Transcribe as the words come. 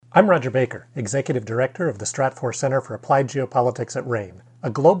I'm Roger Baker, Executive Director of the Stratfor Center for Applied Geopolitics at RANE, a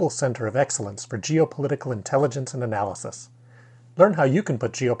global center of excellence for geopolitical intelligence and analysis. Learn how you can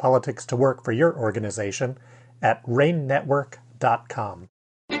put geopolitics to work for your organization at ranenetwork.com.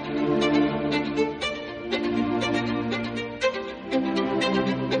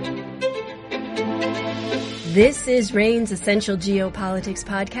 This is RANE's Essential Geopolitics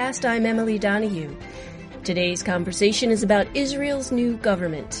podcast. I'm Emily Donahue. Today's conversation is about Israel's new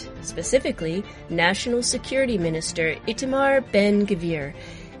government, specifically National Security Minister Itamar Ben-Gvir.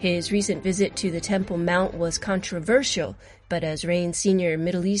 His recent visit to the Temple Mount was controversial, but as RANE senior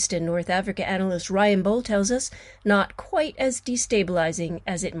Middle East and North Africa analyst Ryan Bohl tells us, not quite as destabilizing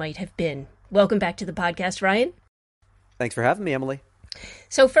as it might have been. Welcome back to the podcast, Ryan. Thanks for having me, Emily.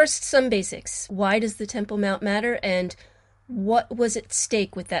 So first, some basics. Why does the Temple Mount matter, and what was at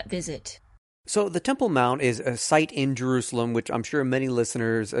stake with that visit? So the Temple Mount is a site in Jerusalem, which I'm sure many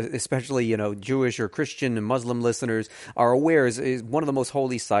listeners, especially, Jewish or Christian and Muslim listeners, are aware is one of the most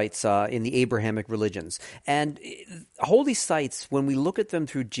holy sites in the Abrahamic religions. And holy sites, when we look at them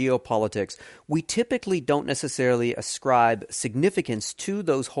through geopolitics, we typically don't necessarily ascribe significance to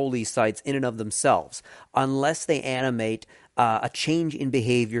those holy sites in and of themselves, unless they animate a change in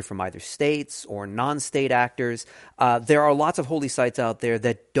behavior from either states or non-state actors. There are lots of holy sites out there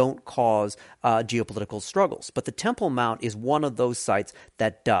that don't cause geopolitical struggles. But the Temple Mount is one of those sites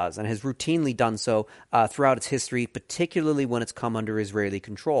that does, and has routinely done so throughout its history, particularly when it's come under Israeli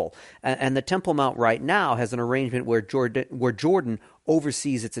control. And the Temple Mount right now has an arrangement where Jordan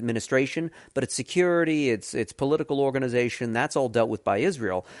oversees its administration, but its security, its political organization, that's all dealt with by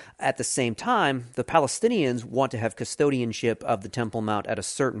Israel. At the same time, the Palestinians want to have custodianship of the Temple Mount at a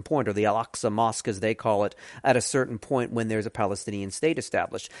certain point, or the Al-Aqsa Mosque as they call it, at a certain point when there's a Palestinian state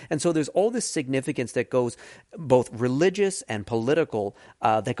established. And so there's all this significance that goes both religious and political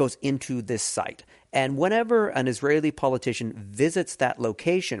that goes into this site. And whenever an Israeli politician visits that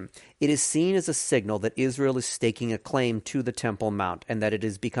location, it is seen as a signal that Israel is staking a claim to the Temple Mount, and that it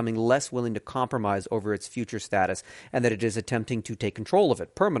is becoming less willing to compromise over its future status, and that it is attempting to take control of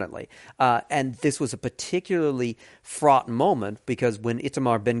it permanently. And this was a particularly fraught moment because when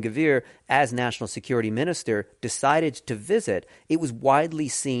Itamar Ben-Gvir, as National Security Minister, decided to visit, it was widely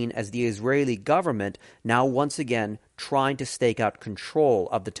seen as the Israeli government now once again trying to stake out control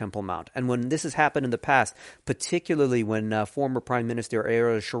of the Temple Mount. And when this has happened in the past, particularly when former Prime Minister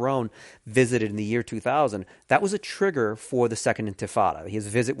Ariel Sharon visited in the year 2000, that was a trigger for the Second Intifada. His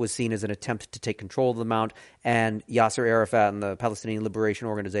visit was seen as an attempt to take control of the Mount, and Yasser Arafat and the Palestinian Liberation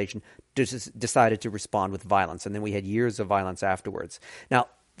Organization decided to respond with violence. And then we had years of violence afterwards. Now,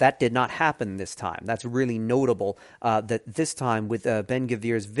 that did not happen this time. That's really notable that this time with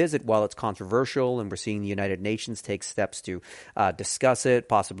Ben-Gvir's visit, while it's controversial and we're seeing the United Nations take steps to discuss it,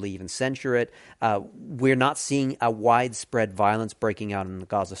 possibly even censure it, we're not seeing a widespread violence breaking out in the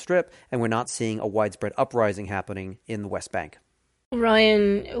Gaza Strip, and we're not seeing a widespread uprising happening in the West Bank.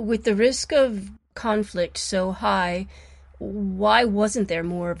 Ryan, with the risk of conflict so high, why wasn't there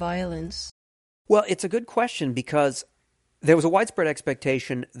more violence? Well, it's a good question because there was a widespread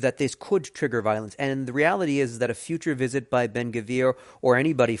expectation that this could trigger violence, and the reality is that a future visit by Ben-Gvir or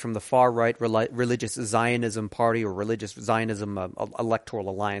anybody from the far-right religious Zionism party or religious Zionism electoral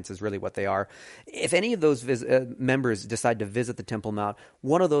alliance is really what they are. If any of those members decide to visit the Temple Mount,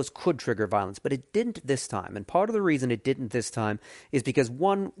 one of those could trigger violence, but it didn't this time. And part of the reason it didn't this time is because,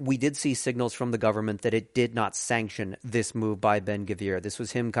 one, we did see signals from the government that it did not sanction this move by Ben-Gvir. This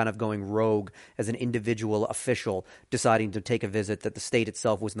was him kind of going rogue as an individual official, deciding to take a visit that the state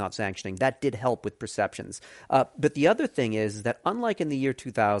itself was not sanctioning. That did help with perceptions. But the other thing is that unlike in the year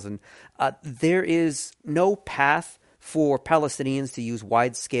 2000, there is no path for Palestinians to use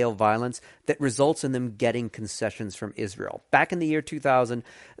wide-scale violence that results in them getting concessions from Israel. Back in the year 2000,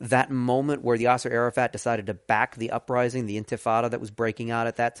 that moment where Yasser Arafat decided to back the uprising, the intifada that was breaking out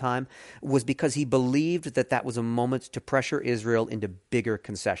at that time, was because he believed that that was a moment to pressure Israel into bigger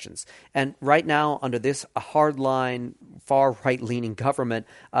concessions. And right now, under this hardline, far right-leaning government,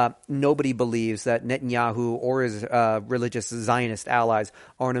 nobody believes that Netanyahu or his religious Zionist allies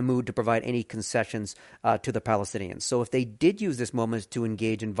are in a mood to provide any concessions to the Palestinians. So if they did use this moment to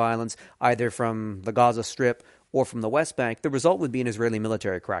engage in violence, either from the Gaza Strip or from the West Bank, the result would be an Israeli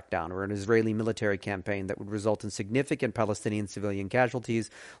military crackdown or an Israeli military campaign that would result in significant Palestinian civilian casualties,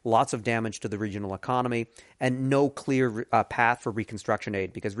 lots of damage to the regional economy, and no clear path for reconstruction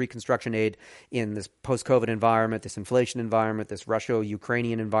aid, because reconstruction aid in this post-COVID environment, this inflation environment, this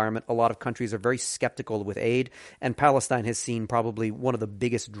Russia-Ukrainian environment, a lot of countries are very skeptical with aid, and Palestine has seen probably one of the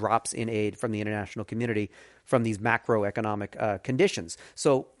biggest drops in aid from the international community from these macroeconomic conditions.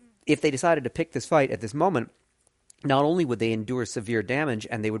 So if they decided to pick this fight at this moment, not only would they endure severe damage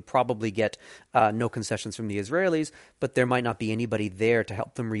and they would probably get no concessions from the Israelis, but there might not be anybody there to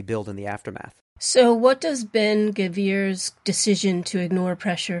help them rebuild in the aftermath. So what does Ben-Gvir's decision to ignore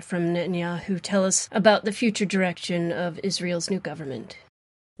pressure from Netanyahu tell us about the future direction of Israel's new government?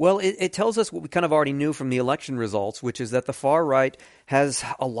 Well, it tells us what we kind of already knew from the election results, which is that the far right has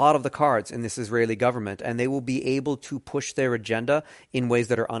a lot of the cards in this Israeli government, and they will be able to push their agenda in ways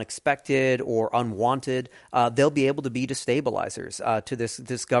that are unexpected or unwanted. They'll be able to be destabilizers to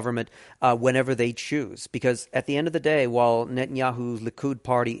this government whenever they choose. Because at the end of the day, while Netanyahu's Likud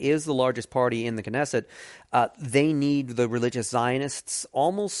party is the largest party in the Knesset, they need the religious Zionists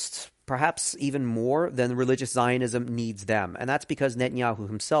almost perhaps even more than religious Zionism needs them. And that's because Netanyahu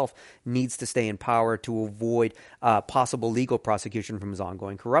himself needs to stay in power to avoid possible legal prosecution from his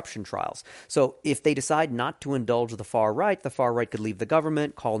ongoing corruption trials. So if they decide not to indulge the far right could leave the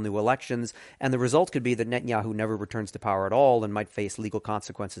government, call new elections, and the result could be that Netanyahu never returns to power at all and might face legal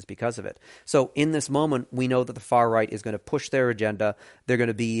consequences because of it. So in this moment, we know that the far right is going to push their agenda. They're going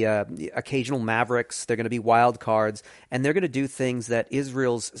to be occasional mavericks. They're going to be wild cards. And they're going to do things that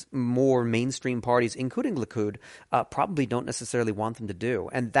Israel's more mainstream parties, including Likud, probably don't necessarily want them to do.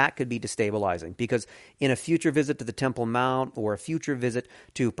 And that could be destabilizing because in a future visit to the Temple Mount or a future visit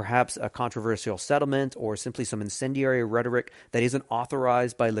to perhaps a controversial settlement or simply some incendiary rhetoric that isn't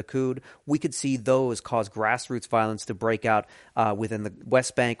authorized by Likud, we could see those cause grassroots violence to break out within the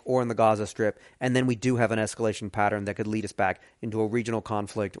West Bank or in the Gaza Strip. And then we do have an escalation pattern that could lead us back into a regional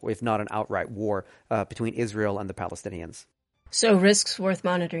conflict, or if not an outright war between Israel and the Palestinians. So risks worth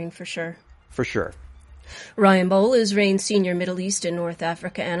monitoring for sure. For sure. Ryan Bohl is RANE's senior Middle East and North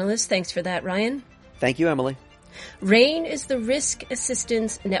Africa analyst. Thanks for that, Ryan. Thank you, Emily. RANE is the Risk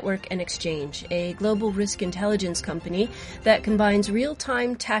Assistance Network and Exchange, a global risk intelligence company that combines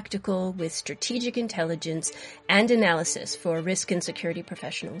real-time tactical with strategic intelligence and analysis for risk and security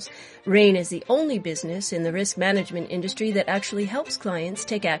professionals. RANE is the only business in the risk management industry that actually helps clients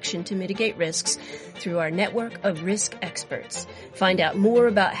take action to mitigate risks through our network of risk experts. Find out more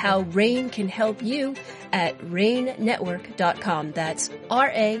about how RANE can help you at ranenetwork.com. That's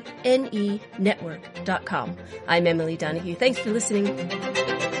RANE network.com. I'm Emily Donahue. Thanks for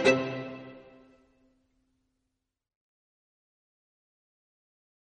listening.